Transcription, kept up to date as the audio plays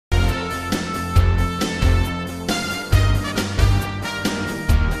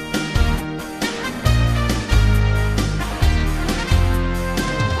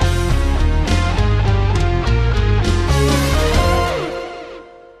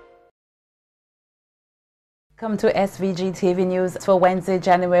Welcome to SVG-TV News for Wednesday,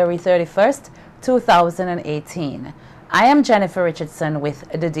 January 31st, 2018. I am Jennifer Richardson with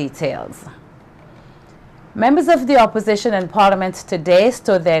the details. Members of the opposition in Parliament today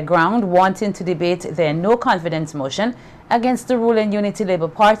stood their ground wanting to debate their no-confidence motion against the ruling Unity Labour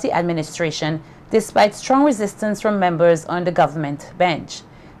Party administration, despite strong resistance from members on the government bench.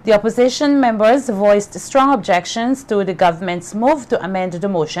 The opposition members voiced strong objections to the government's move to amend the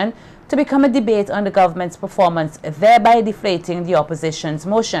motion to become a debate on the government's performance, thereby deflating the opposition's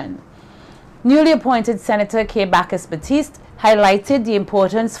motion. Newly appointed Senator K. Bacchus-Batiste highlighted the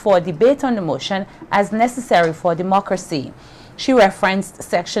importance for debate on the motion as necessary for democracy. She referenced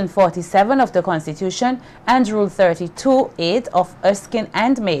Section 47 of the Constitution and Rule 32(8) of Erskine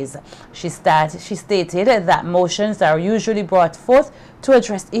and Mays. She stated that motions are usually brought forth to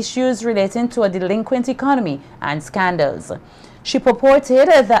address issues relating to a delinquent economy and scandals. She purported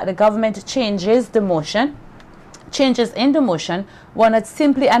that the government changes in the motion were not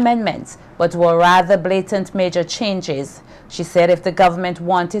simply amendments, but were rather blatant major changes. She said if the government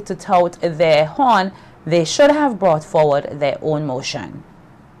wanted to tout their horn, they should have brought forward their own motion.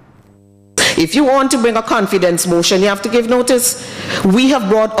 If you want to bring a confidence motion, you have to give notice. We have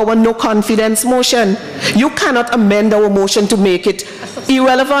brought our no confidence motion. You cannot amend our motion to make it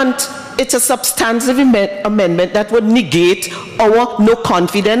irrelevant. It's a substantive amendment that would negate our no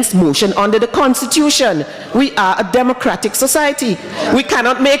confidence motion under the Constitution. We are a democratic society. We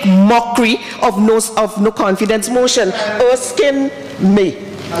cannot make mockery of no confidence motion. Erskine May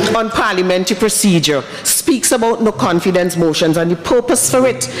on parliamentary procedure speaks about no confidence motions, and the purpose for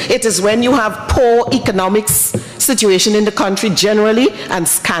it is when you have poor economics situation in the country generally and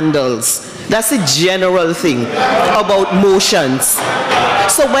scandals. That's a general thing about motions.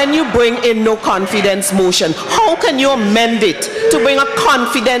 So when you bring in no confidence motion, how can you amend it to bring a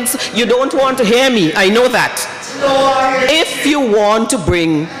confidence? You don't want to hear me, I know that. If you want to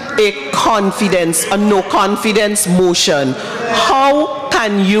bring a no confidence motion, how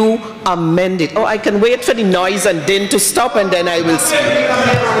can you amend it? Oh, I can wait for the noise and din to stop and then I will speak.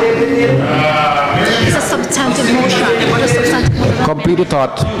 It's a substantive motion. Complete the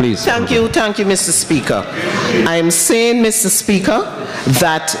thought, please. Thank you, Mr. Speaker. I am saying, Mr. Speaker,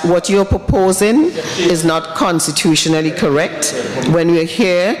 that what you're proposing is not constitutionally correct. When we're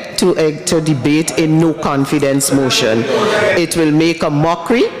here to debate a no confidence motion, it will make a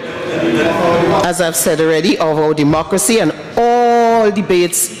mockery, as I've said already, of our democracy and all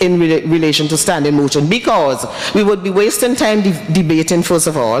debates in relation to standing motion, because we would be wasting time debating, first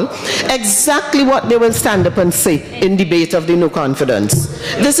of all, exactly what they will stand up and say in debate of the no confidence.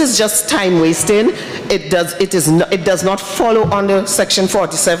 This is just time wasting. It does not follow under Section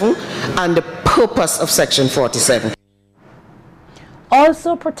 47 and the purpose of Section 47.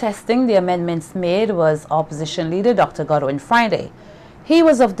 Also protesting the amendments made was opposition leader Dr. Godwin Friday. He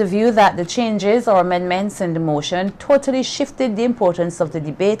was of the view that the changes or amendments in the motion totally shifted the importance of the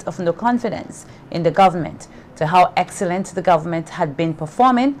debate of no confidence in the government to how excellent the government had been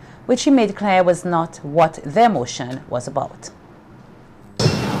performing, which he made clear was not what their motion was about.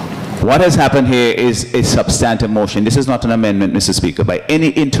 What has happened here is a substantive motion. This is not an amendment, Mr. Speaker, by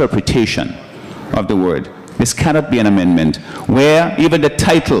any interpretation of the word. This cannot be an amendment where even the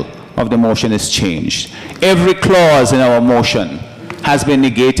title of the motion is changed. Every clause in our motion has been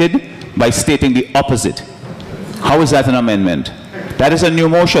negated by stating the opposite. How is that an amendment? That is a new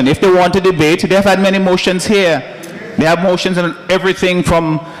motion. If they want to debate, they have had many motions here. They have motions on everything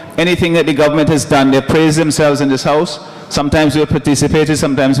from anything that the government has done. They praise themselves in this house. Sometimes we have participated,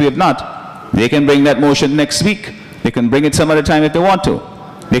 sometimes we have not. They can bring that motion next week. They can bring it some other time if they want to.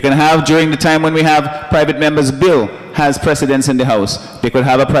 They can have, during the time when we have private members' bill has precedence in the House, they could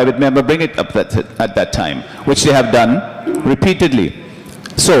have a private member bring it up at that time, which they have done repeatedly.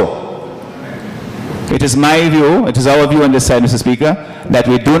 So, it is my view, it is our view on this side, Mr. Speaker, that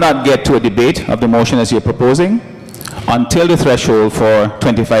we do not get to a debate of the motion as you're proposing until the threshold for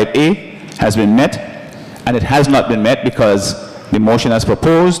 25A has been met, and it has not been met because the motion as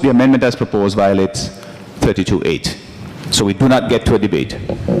proposed, the amendment as proposed violates 32(8). So we do not get to a debate.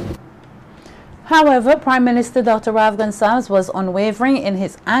 However, Prime Minister Dr. Rav Gonsalves was unwavering in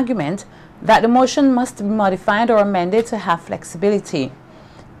his argument that the motion must be modified or amended to have flexibility.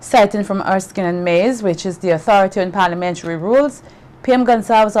 Citing from Erskine and Mays, which is the authority on parliamentary rules, PM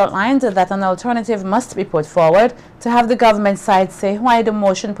Gonsalves outlined that an alternative must be put forward to have the government side say why the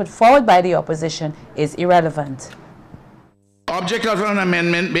motion put forward by the opposition is irrelevant. Object of an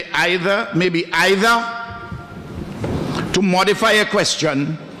amendment may be either to modify a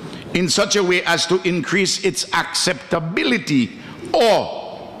question in such a way as to increase its acceptability, or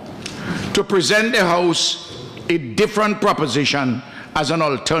to present the House a different proposition as an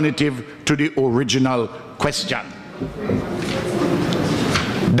alternative to the original question.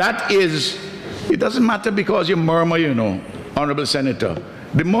 That is, it doesn't matter because you murmur, you know, Honorable Senator.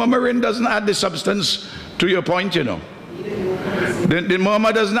 The murmuring doesn't add the substance to your point, you know. The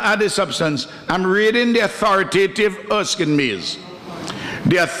murmur doesn't add the substance. I'm reading the authoritative Erskine Mays.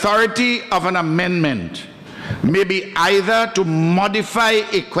 The authority of an amendment may be either to modify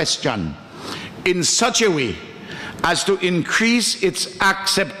a question in such a way as to increase its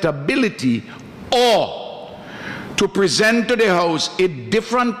acceptability or to present to the House a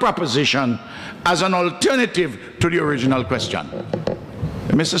different proposition as an alternative to the original question.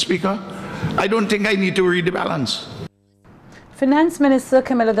 Mr. Speaker, I don't think I need to read the balance. Finance Minister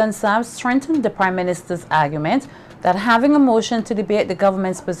Camilla Gonsalves strengthened the Prime Minister's argument that having a motion to debate the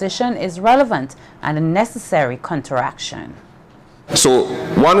government's position is relevant and a necessary counteraction. So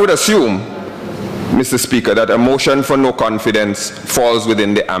one would assume, Mr. Speaker, that a motion for no confidence falls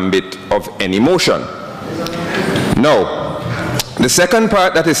within the ambit of any motion. Now, the second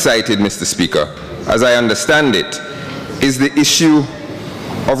part that is cited, Mr. Speaker, as I understand it, is the issue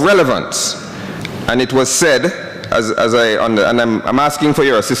of relevance. And it was said, I'm asking for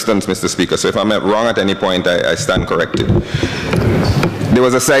your assistance, Mr. Speaker, so if I'm wrong at any point, I stand corrected. There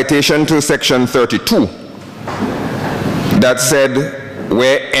was a citation to section 32 that said,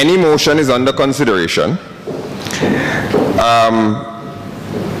 where any motion is under consideration,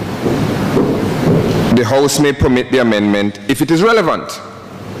 the House may permit the amendment if it is relevant.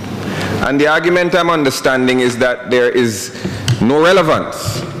 And the argument I'm understanding is that there is no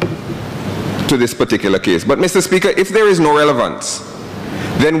relevance to this particular case. But Mr. Speaker, if there is no relevance,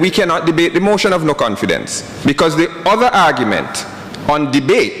 then we cannot debate the motion of no confidence, because the other argument on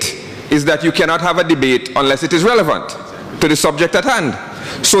debate is that you cannot have a debate unless it is relevant to the subject at hand.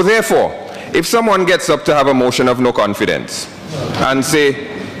 So therefore, if someone gets up to have a motion of no confidence and say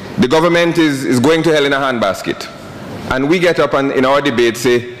the government is going to hell in a handbasket, and we get up and in our debate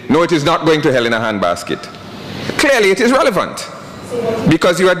say, no, it is not going to hell in a handbasket, clearly it is relevant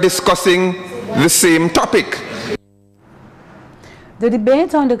because you are discussing the same topic. The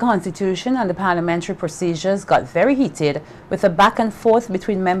debate on the Constitution and the parliamentary procedures got very heated, with a back and forth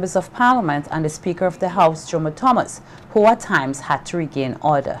between members of Parliament and the Speaker of the House, Jomo Thomas, who at times had to regain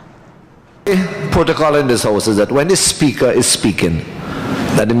order. Protocol in this House is that when the Speaker is speaking,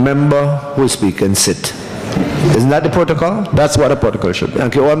 that the member who is speaking sit. Isn't that the protocol? That's what the protocol should be.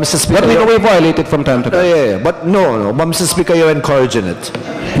 Thank you. Well, Mr. Speaker, but we know we violate it from time to time. Yeah. But no. But Mr. Speaker, you're encouraging it.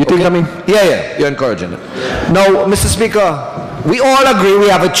 You think, I mean? Yeah, you're encouraging it. Now, Mr. Speaker, we all agree we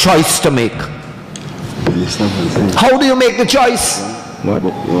have a choice to make. How do you make the choice?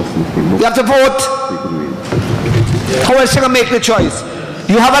 You have to vote. How else you going to make the choice?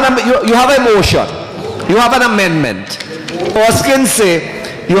 You have a motion. You have an amendment. Erskine say,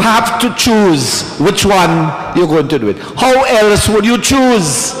 you have to choose which one you're going to do it. How else would you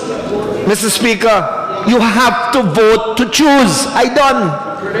choose? Mr. Speaker, you have to vote to choose.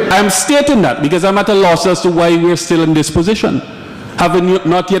 I'm stating that because I'm at a loss as to why we're still in this position. Having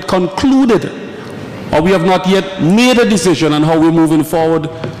not yet concluded, or we have not yet made a decision on how we're moving forward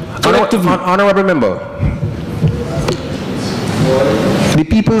collectively. Honorable Member, the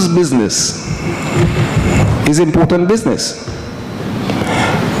people's business is important business.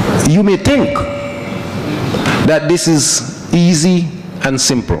 You may think that this is easy and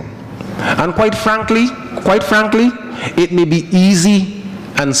simple. And quite frankly, it may be easy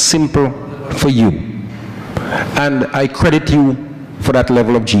and simple for you. And I credit you for that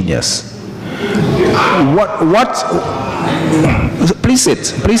level of genius. Please sit.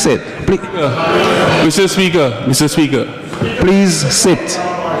 Mr. Speaker, please sit.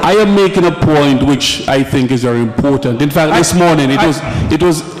 I am making a point which I think is very important. In fact, this morning it was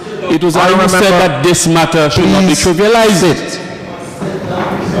I who said that this matter should not be trivialized.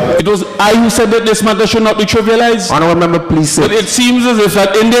 It was I who said that this matter should not be trivialized. Honorable Member, please sit. But it seems as if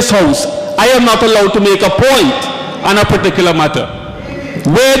that in this House, I am not allowed to make a point on a particular matter.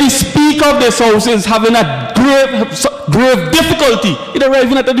 Where the Speaker of this House is having a grave difficulty in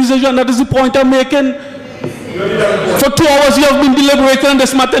arriving at a decision, that is the point I'm making. For 2 hours you have been deliberating on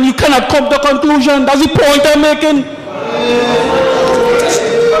this matter and you cannot come to a conclusion. That's the point I'm making.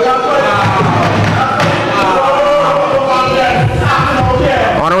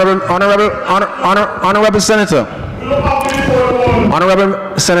 Honorable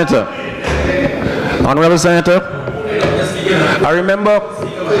Senator, I remember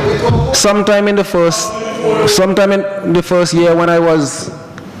sometime in the first year when I was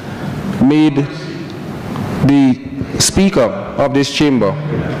made the Speaker of this chamber,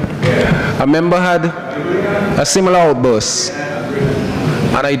 A member had a similar outburst,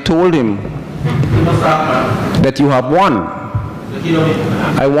 and I told him that you have won.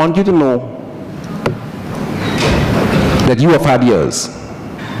 I want you to know that you have had yours.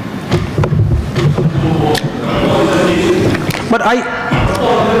 But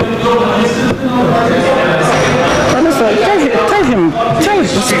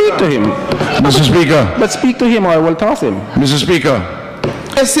speak to him. Mr. Speaker. But speak to him or I will toss him. Mr. Speaker.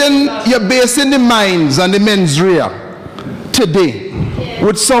 You're basing the minds and the mens rea today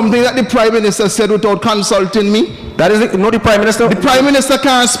with something that the Prime Minister said without consulting me. That is not the Prime Minister. The Prime Minister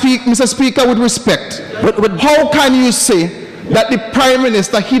can't speak, Mr. Speaker, with respect. But how can you say that the Prime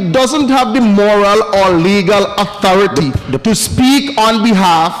Minister, he doesn't have the moral or legal authority to speak on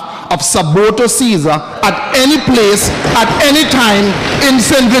behalf of Saboto Caesar at any place, at any time in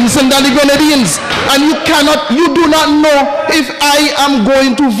St. Vincent and the Grenadines? And you do not know if I am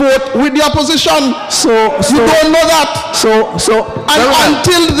going to vote with the opposition. You don't know that. And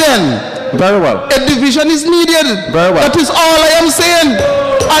until then, very well, a division is needed. Very well. That is all I am saying.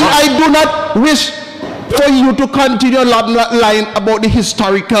 And I do not wish for you to continue along that line about the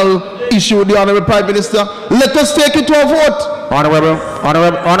historical issue with the Honorable Prime Minister. Let us take it to a vote.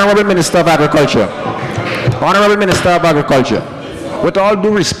 Honorable Minister of Agriculture. Honorable Minister of Agriculture, with all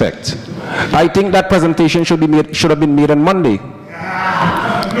due respect, I think that presentation should have been made on Monday.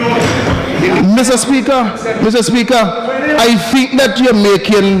 Mr. Speaker, I think that you're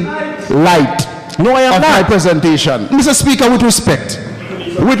making light of my presentation. Mr. Speaker, with respect,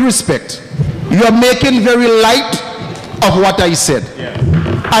 you are making very light of what I said.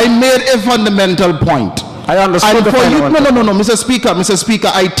 I made a fundamental point. I understand. No, Mr.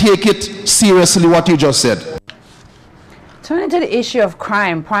 Speaker, I take it seriously what you just said. Turning to the issue of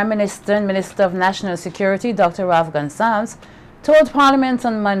crime, Prime Minister and Minister of National Security, Dr. Rav Gonsalves, told Parliament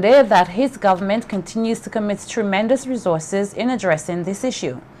on Monday that his government continues to commit tremendous resources in addressing this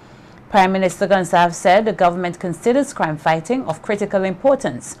issue. Prime Minister Gonsalves said the government considers crime fighting of critical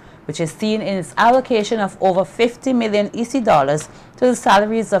importance, which is seen in its allocation of over 50 million EC dollars to the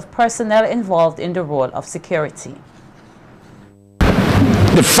salaries of personnel involved in the role of security.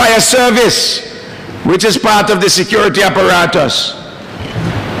 The fire service, which is part of the security apparatus,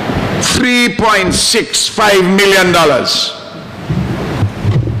 $3.65 million.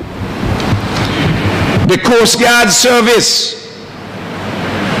 The Coast Guard service,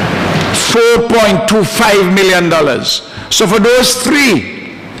 $4.25 million. So for those three,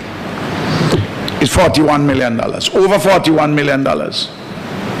 it's $41 million, over $41 million.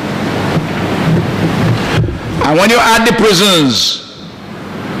 And when you add the prisons,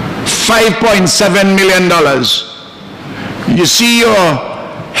 $5.7 million, you see your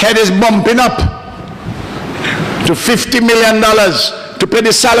head is bumping up to $50 million to pay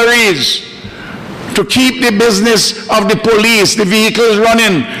the salaries, to keep the business of the police, the vehicles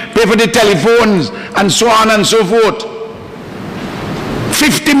running, pay for the telephones, and so on and so forth.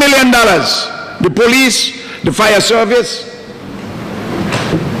 $50 million. The police, the fire service,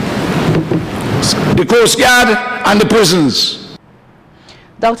 the Coast Guard, and the prisons.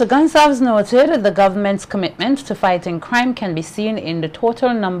 Dr. Gonsalves noted the government's commitment to fighting crime can be seen in the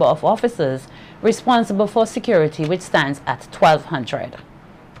total number of officers responsible for security, which stands at 1,200.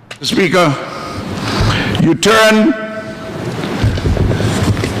 Speaker, you turn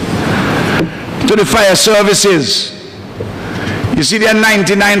to the fire services. You see there are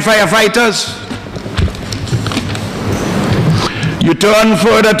 99 firefighters. You turn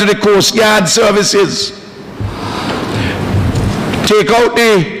further to the Coast Guard services. Take out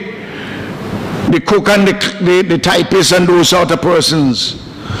the cook and the typist and those sort of persons.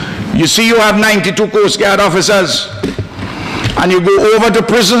 You see you have 92 Coast Guard officers, and you go over to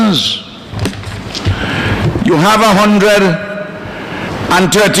prisons. You have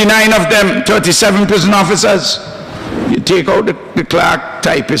 139 of them, 37 prison officers. You take out the clerk,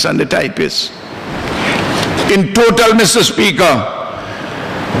 typist, and the typist. In total, Mr. Speaker,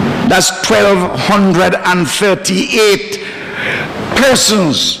 that's 1,238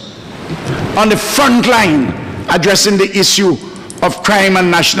 persons on the front line addressing the issue of crime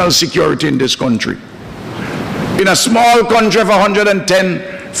and national security in this country. In a small country of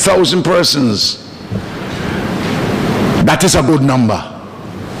 110,000 persons, that is a good number.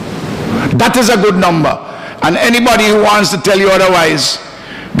 That is a good number. And anybody who wants to tell you otherwise,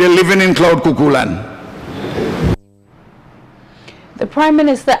 they're living in cloud cuckoo land. The Prime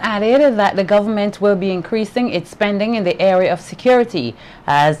Minister added that the government will be increasing its spending in the area of security,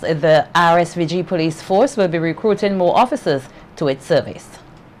 as the SVG police force will be recruiting more officers to its service.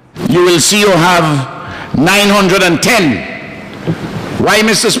 You will see you have 910 Why,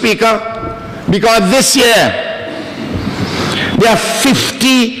 Mr. Speaker? Because this year, there are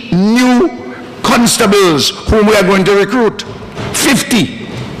 50 new constables whom we are going to recruit. 50.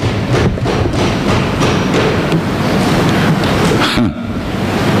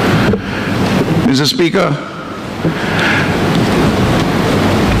 Mr. Speaker,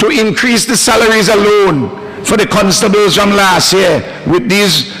 to increase the salaries alone for the constables from last year with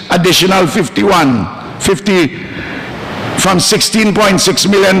these additional 50 from $16.6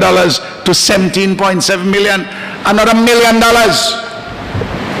 million to $17.7 million, another $1 million.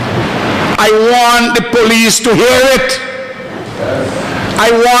 I want the police to hear it. I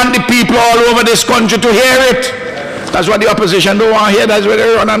want the people all over this country to hear it. That's what the opposition don't want to hear. That's where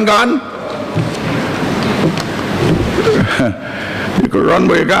they run and gone. You could run,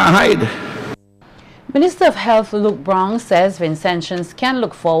 but you can't hide. Minister of Health Luke Brown says Vincentians can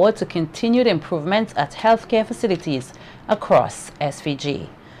look forward to continued improvements at healthcare facilities across SVG.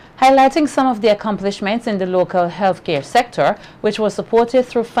 Highlighting some of the accomplishments in the local healthcare sector, which was supported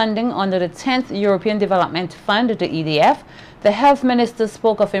through funding under the 10th European Development Fund, the EDF, the health minister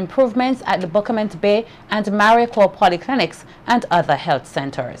spoke of improvements at the Buckermont Bay and Mariquar polyclinics and other health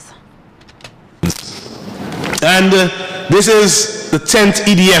centers. And this is the 10th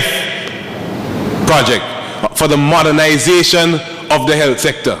EDF project for the modernization of the health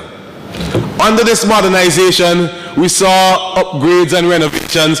sector. Under this modernization, we saw upgrades and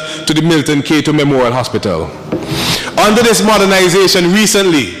renovations to the Milton Cato Memorial Hospital. Under this modernization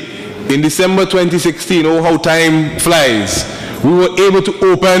recently, in December 2016, oh how time flies, we were able to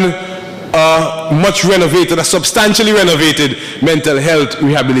open a much renovated, a substantially renovated mental health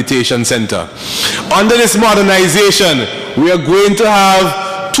rehabilitation center. Under this modernization, we are going to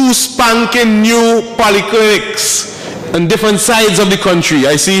have 2 spanking new polyclinics on different sides of the country.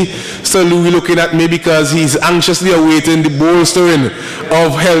 I see Sir Louis looking at me because he's anxiously awaiting the bolstering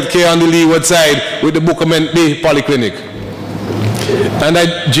of healthcare on the leeward side with the Buckermont Bay Polyclinic. And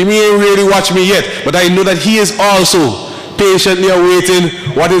Jimmy ain't really watched me yet, but I know that he is also patiently awaiting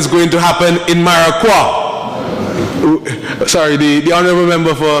what is going to happen in Mariquar. Sorry, the honorable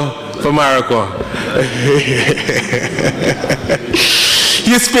member for Mariquar.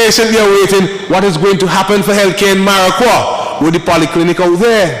 He is patiently awaiting what is going to happen for healthcare in Mariquar with the polyclinic out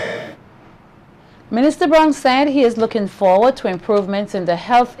there. Minister Brown said he is looking forward to improvements in the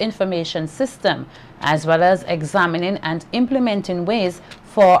health information system, as well as examining and implementing ways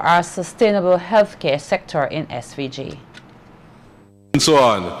for our sustainable healthcare sector in SVG. And so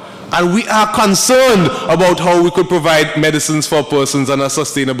on. And we are concerned about how we could provide medicines for persons in a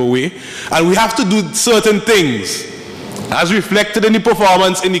sustainable way. And we have to do certain things, as reflected in the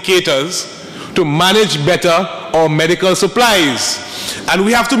performance indicators, to manage better our medical supplies. And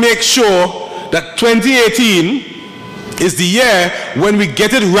we have to make sure that 2018 is the year when we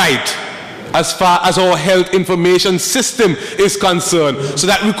get it right as far as our health information system is concerned, so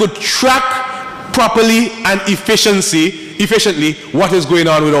that we could track properly and efficiently what is going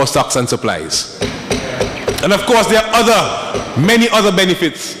on with our stocks and supplies. And of course, there are many other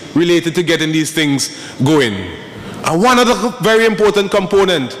benefits related to getting these things going. And one other very important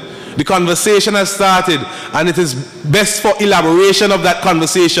component, the conversation has started, and it is best for elaboration of that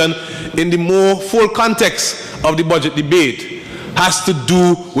conversation in the more full context of the budget debate, has to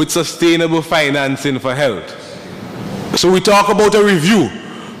do with sustainable financing for health. So we talk about a review,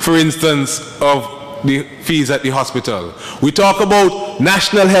 for instance, of the fees at the hospital. We talk about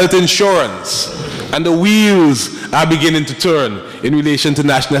national health insurance, and the wheels are beginning to turn in relation to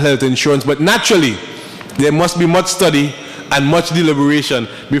national health insurance. But naturally, there must be much study and much deliberation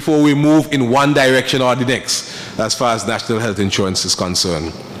before we move in one direction or the next, as far as national health insurance is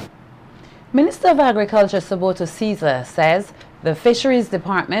concerned. Minister of Agriculture Saboto Caesar says the Fisheries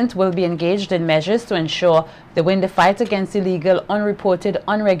Department will be engaged in measures to ensure they win the fight against illegal, unreported,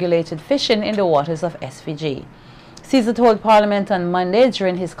 unregulated fishing in the waters of SVG. Caesar told Parliament on Monday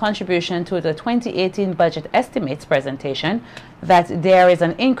during his contribution to the 2018 budget estimates presentation that there is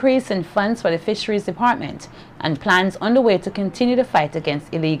an increase in funds for the Fisheries Department and plans underway to continue the fight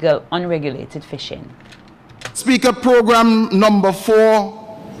against illegal, unregulated fishing. Speaker, program number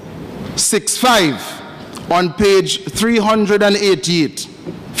 465 on page 388,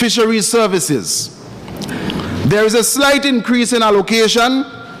 Fisheries Services. There is a slight increase in allocation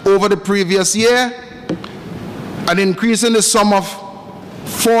over the previous year, an increase in the sum of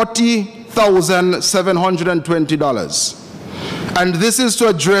 $40,720. And this is to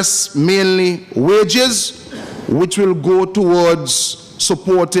address mainly wages, which will go towards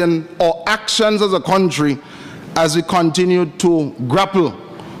supporting our actions as a country as we continue to grapple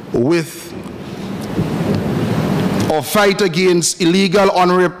with or fight against illegal,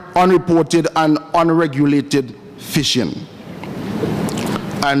 unreported, and unregulated fishing.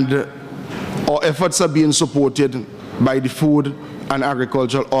 And our efforts are being supported by the Food and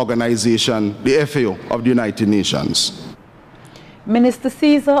Agricultural Organization, the FAO of the United Nations. Minister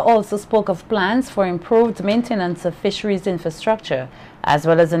Caesar also spoke of plans for improved maintenance of fisheries infrastructure, as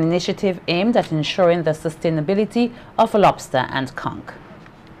well as an initiative aimed at ensuring the sustainability of lobster and conch.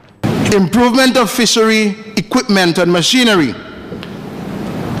 Improvement of fishery equipment and machinery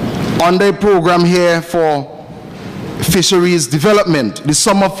under a program here for fisheries development, the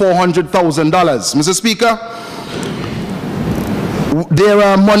sum of $400,000. Mr. Speaker, there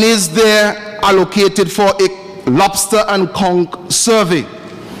are monies there allocated for a lobster and conch survey.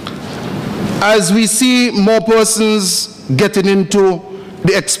 As we see more persons getting into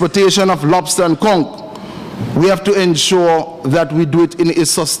the exploitation of lobster and conch, we have to ensure that we do it in a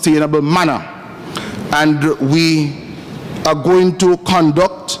sustainable manner. And we are going to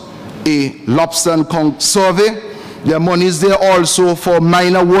conduct a lobster and conch survey. There are monies there also for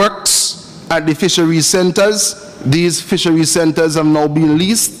minor works at the fishery centers. These fishery centers have now been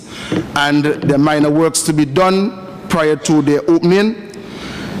leased, and the minor works to be done prior to their opening.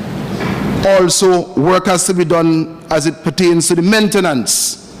 Also, work has to be done as it pertains to the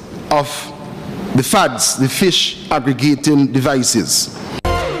maintenance of the FADs, the fish aggregating devices.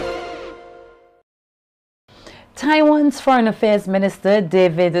 Taiwan's Foreign Affairs Minister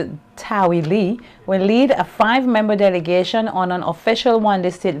David Tawi Lee will lead a 5-member delegation on an official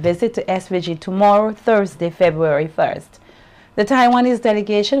one-day state visit to SVG tomorrow, Thursday, February 1st. The Taiwanese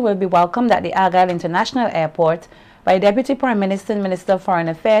delegation will be welcomed at the Argyle International Airport by Deputy Prime Minister and Minister of Foreign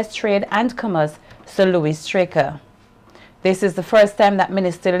Affairs, Trade and Commerce, Sir Louis Straker. This is the first time that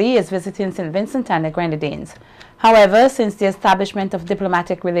Minister Lee is visiting St. Vincent and the Grenadines. However, since the establishment of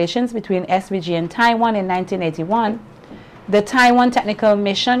diplomatic relations between SVG and Taiwan in 1981, the Taiwan Technical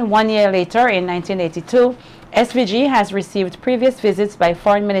Mission 1 year later in 1982, SVG has received previous visits by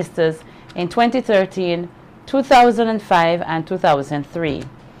foreign ministers in 2013, 2005 and 2003.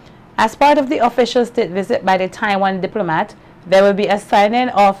 As part of the official state visit by the Taiwan diplomat, there will be a signing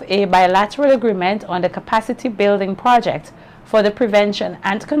of a bilateral agreement on the capacity building project for the prevention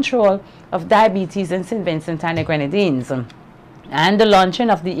and control of diabetes in St. Vincent and the Grenadines, and the launching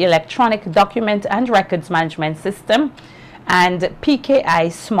of the Electronic Document and Records Management System and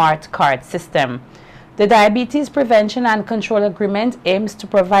PKI Smart Card System. The Diabetes Prevention and Control Agreement aims to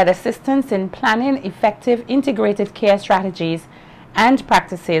provide assistance in planning effective integrated care strategies and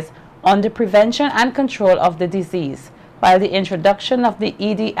practices on the prevention and control of the disease, while the introduction of the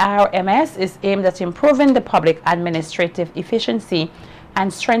EDRMS is aimed at improving the public administrative efficiency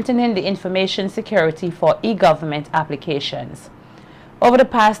and strengthening the information security for e-government applications. Over the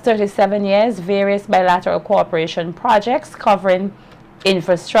past 37 years, various bilateral cooperation projects covering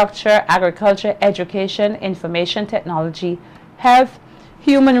infrastructure, agriculture, education, information technology, health,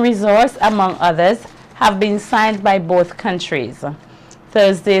 human resource, among others, have been signed by both countries.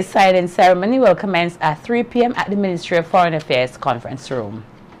 Thursday's signing ceremony will commence at 3 p.m. at the Ministry of Foreign Affairs conference room.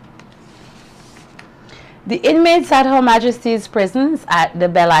 The inmates at Her Majesty's prisons at the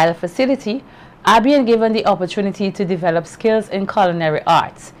Belle Isle facility are being given the opportunity to develop skills in culinary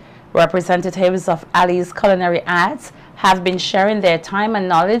arts. Representatives of Ali's Culinary Arts have been sharing their time and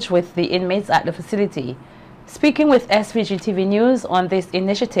knowledge with the inmates at the facility. Speaking with SVG-TV News on this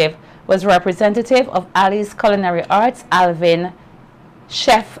initiative was representative of Ali's Culinary Arts, Alvin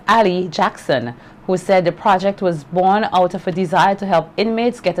Chef Ali Jackson, who said the project was born out of a desire to help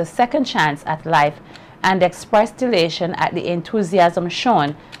inmates get a second chance at life and expressed elation at the enthusiasm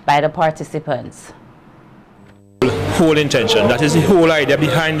shown by the participants. Whole intention, that is the whole idea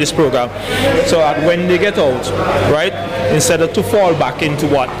behind this program, so that when they get out, right, instead of to fall back into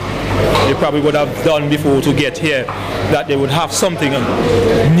what they probably would have done before to get here, that they would have something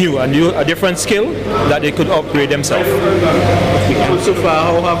new, a different skill that they could upgrade themselves. So far,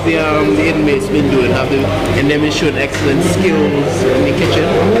 how have the inmates been doing? Have they shown excellent skills in the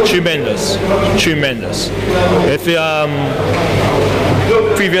kitchen? Tremendous, tremendous. If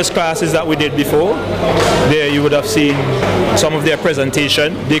previous classes that we did before, there you would have seen some of their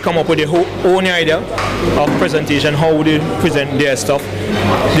presentation. They come up with their own idea of presentation, how they present their stuff.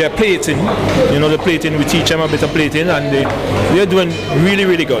 Their plating, you know, the plating, we teach them a bit of plating, and they're doing really,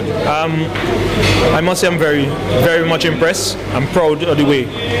 really good. I must say I'm very, very much impressed. I'm proud of the way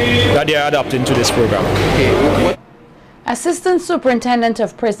that they are adapting to this program. Okay. Assistant Superintendent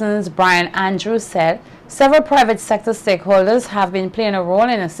of Prisons Brian Andrews said several private sector stakeholders have been playing a role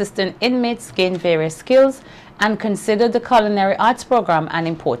in assisting inmates gain various skills and consider the Culinary Arts program an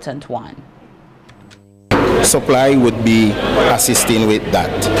important one. supply would be assisting with that.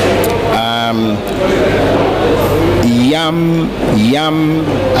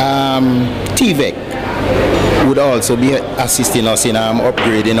 TVEC would also be assisting us in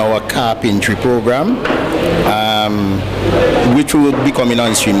upgrading our carpentry program, which would be coming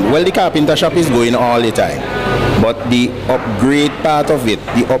on stream. Well, the carpenter shop is going all the time, but the upgrade part of it,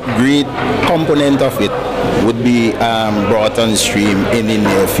 the upgrade component of it, would be brought on stream in the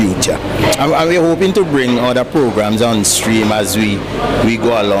near future. And we're hoping to bring other programs on stream as we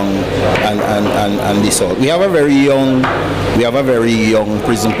go along and this all. We have a very young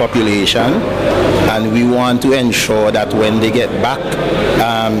prison population, and we want to ensure that when they get back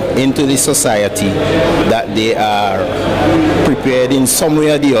into the society, that they are prepared in some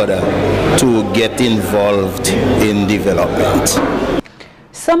way or the other to get involved in development.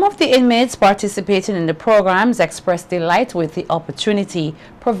 Some of the inmates participating in the programs expressed delight with the opportunity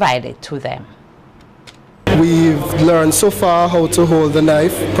provided to them. We've learned so far how to hold the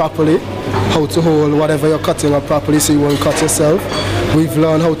knife properly, how to hold whatever you're cutting up properly so you won't cut yourself. We've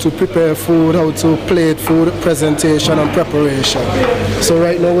learned how to prepare food, how to plate food, presentation and preparation. So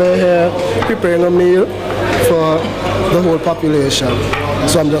right now we're here preparing a meal for the whole population.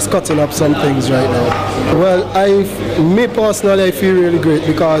 So I'm just cutting up some things right now. Well, me personally, I feel really great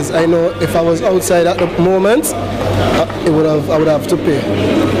because I know if I was outside at the moment, I would have to pay.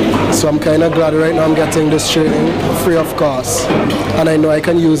 So I'm kind of glad right now I'm getting this training free of cost. And I know I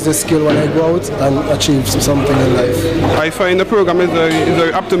can use this skill when I go out and achieve something in life. I find the program is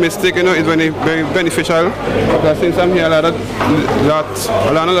very optimistic, you know, it's very beneficial. Because since I'm here, a lot of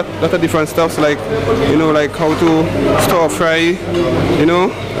different stuff, like, you know, like how to stir fry, you know,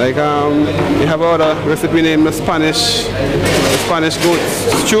 like we have other recipe named the Spanish goat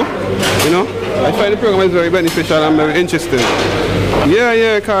stew, you know. I find the program is very beneficial and very interesting.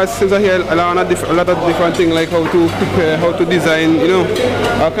 Yeah, because since I hear a lot of different things like how to prepare, how to design, you know,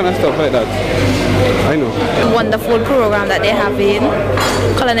 all kind of stuff like that. I know. Wonderful program that they have in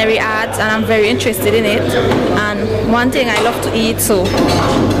culinary arts, and I'm very interested in it. And one thing I love to eat, so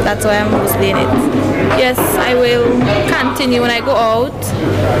that's why I'm mostly in it. Yes, I will continue when I go out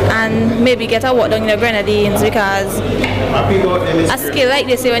and maybe get a work done in the Grenadines, because a skill like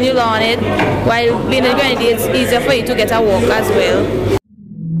this, when you learn it, while being in the Grenadines, it's easier for you to get a work as well.